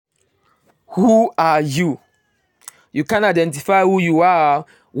Who are you? You can't identify who you are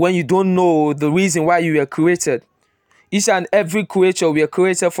when you don't know the reason why you were created. Each and every creature we are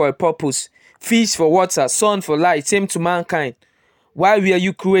created for a purpose. Fish for water, sun for light, same to mankind. Why were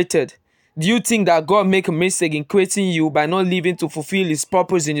you created? Do you think that God made a mistake in creating you by not living to fulfill his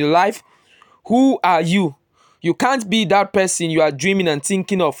purpose in your life? Who are you? You can't be that person you are dreaming and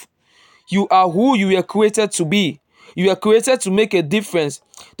thinking of. You are who you were created to be. You were created to make a difference.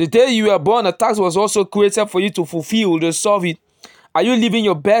 The day you were born, a task was also created for you to fulfill, to solve it. Are you living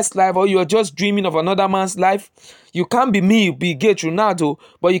your best life, or you are just dreaming of another man's life? You can't be me, Bill Gates, Ronaldo,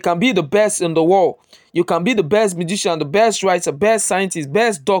 but you can be the best in the world. You can be the best musician, the best writer, best scientist,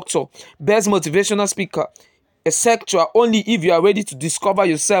 best doctor, best motivational speaker, etc. Only if you are ready to discover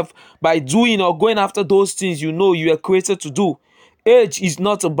yourself by doing or going after those things you know you are created to do. Age is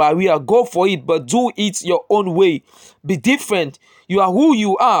not a barrier. Go for it, but do it your own way. Be different. You are who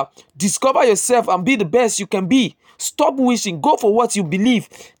you are. Discover yourself and be the best you can be. Stop wishing. Go for what you believe.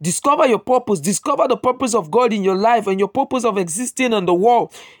 Discover your purpose. Discover the purpose of God in your life and your purpose of existing in the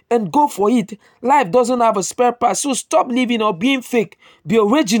world. And go for it. Life doesn't have a spare part. So stop living or being fake. Be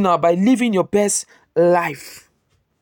original by living your best life.